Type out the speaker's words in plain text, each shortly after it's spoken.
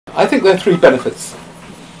I think there are three benefits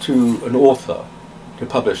to an author for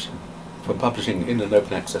publishing in an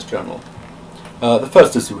open access journal. The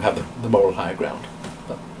first is to have the moral high ground.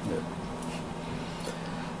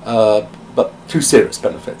 But two serious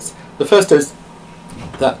benefits. The first is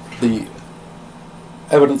that the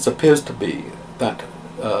evidence appears to be that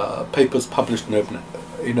papers published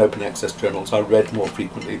in open access journals are read more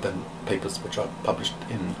frequently than papers which are published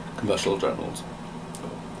in commercial journals,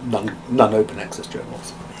 non-open access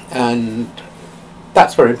journals. And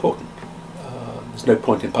that's very important. There's no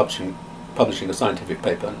point in publishing a scientific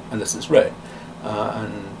paper unless it's read,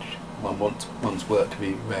 and one wants one's work to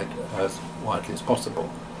be read as widely as possible.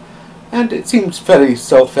 And it seems fairly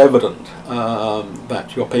self-evident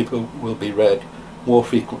that your paper will be read more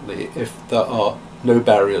frequently if there are no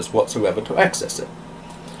barriers whatsoever to access it.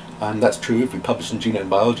 And that's true if we publish in Genome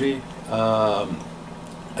Biology a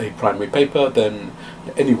primary paper, then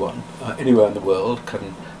anyone, anywhere in the world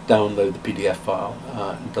can download the PDF file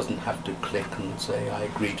and doesn't have to click and say, I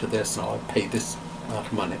agree to this, and I'll pay this amount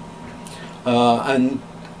of money. And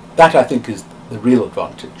that, I think, is the real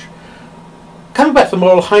advantage. Coming back to the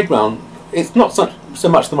moral high ground, it's not so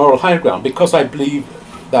much the moral high ground, because I believe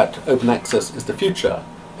that open access is the future.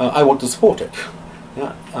 I want to support it.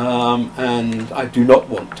 Yeah. And I do not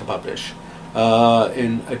want to publish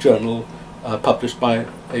in a journal published by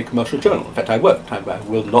a commercial journal. In fact, I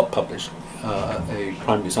will not publish a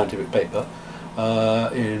primary scientific paper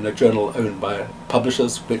in a journal owned by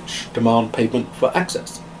publishers which demand payment for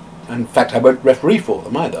access. And in fact, I won't referee for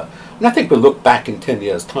them either. And I think we'll look back in 10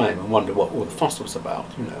 years' time and wonder what all the fuss was about,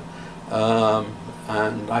 you know.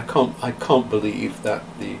 And I can't believe that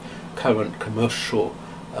the current commercial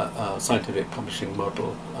scientific publishing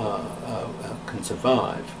model can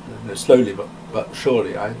survive. You know, slowly but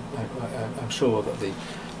surely, I'm sure that the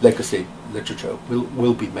legacy literature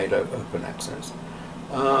will be made open access,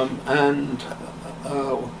 and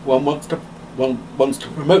one wants to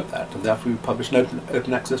promote that, and therefore we publish in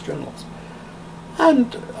open access journals.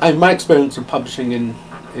 And my experience of publishing in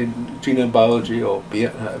Genome Biology or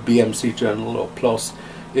BMC journal or PLOS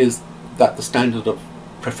is that the standard of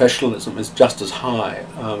professionalism is just as high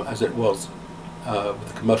as it was with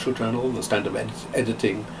the commercial journal. The standard of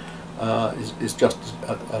editing is just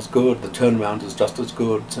as good. The turnaround is just as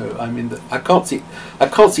good. So I mean, I can't see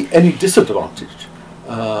any disadvantage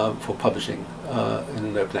for publishing in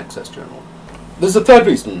an open access journal. There's a third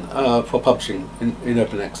reason for publishing in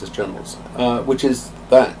open access journals, which is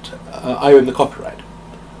that I own the copyright,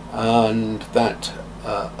 and that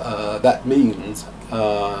means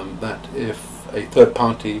that if a third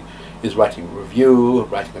party is writing a review,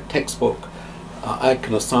 writing a textbook, I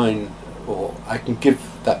can assign, or I can give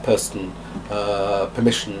that person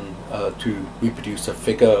permission to reproduce a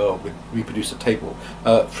figure or reproduce a table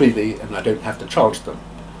freely, and I don't have to charge them.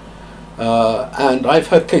 And I've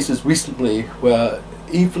heard cases recently where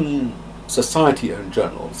even society-owned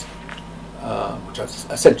journals, which are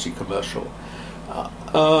essentially commercial,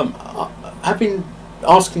 have been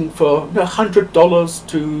asking for $100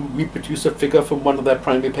 to reproduce a figure from one of their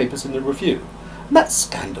primary papers in the review. And that's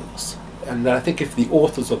scandalous. And I think if the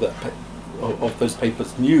authors of those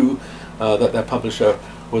papers knew that their publisher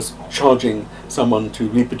was charging someone to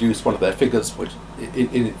reproduce one of their figures which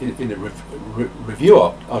in a review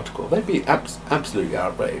article, they'd be absolutely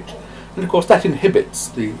outraged. And of course that inhibits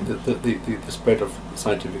the spread of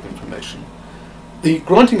scientific information. The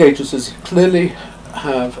granting agencies clearly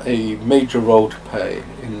have a major role to play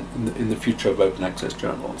in the future of open access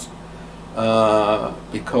journals,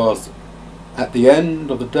 because at the end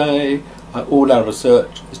of the day all our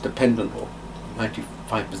research is dependent, or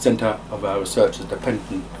 95% of our research is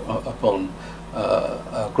dependent upon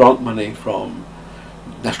grant money from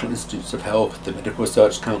National Institutes of Health, the Medical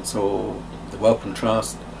Research Council, the Wellcome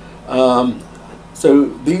Trust. So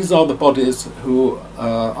these are the bodies who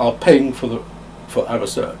are paying for our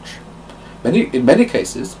research. In many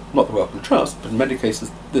cases, not the Wellcome Trust, but in many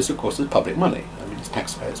cases this of course is public money. I mean, it's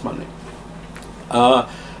taxpayers' money.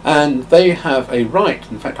 And they have a right,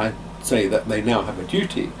 in fact I'd say that they now have a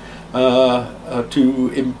duty,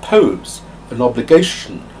 to impose an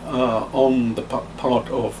obligation on the part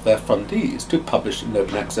of their fundees to publish in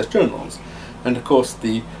open access journals. And of course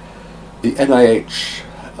the NIH,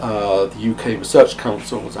 the UK Research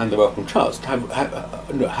Councils and the Wellcome Trust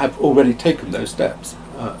have already taken those steps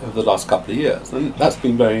over the last couple of years, and that's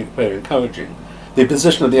been very, very encouraging. The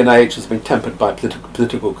position of the NIH has been tempered by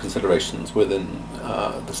political considerations within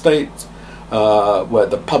the states, where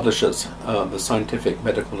the publishers, the scientific,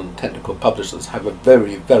 medical and technical publishers, have a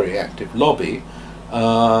very, very active lobby,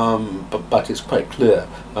 but it's quite clear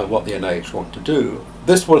what the NIH want to do.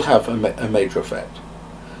 This will have a major effect.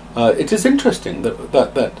 It is interesting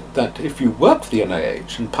that if you work for the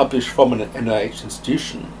NIH and publish from an NIH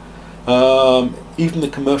institution, even the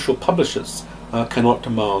commercial publishers cannot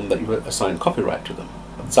demand that you assign copyright to them.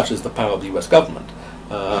 Such is the power of the US government,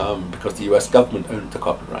 because the US government owns the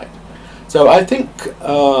copyright. So I think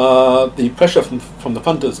the pressure from the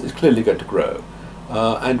funders is clearly going to grow.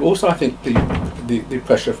 And also I think the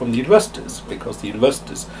pressure from the universities, because the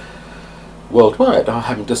universities worldwide are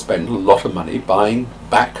having to spend a lot of money buying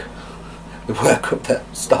back the work of their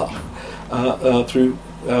staff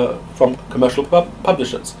from commercial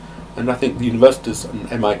publishers. And I think the universities,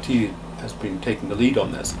 and MIT has been taking the lead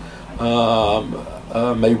on this,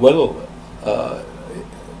 may well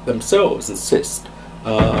themselves insist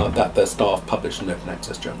that their staff publish in open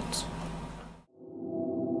access journals.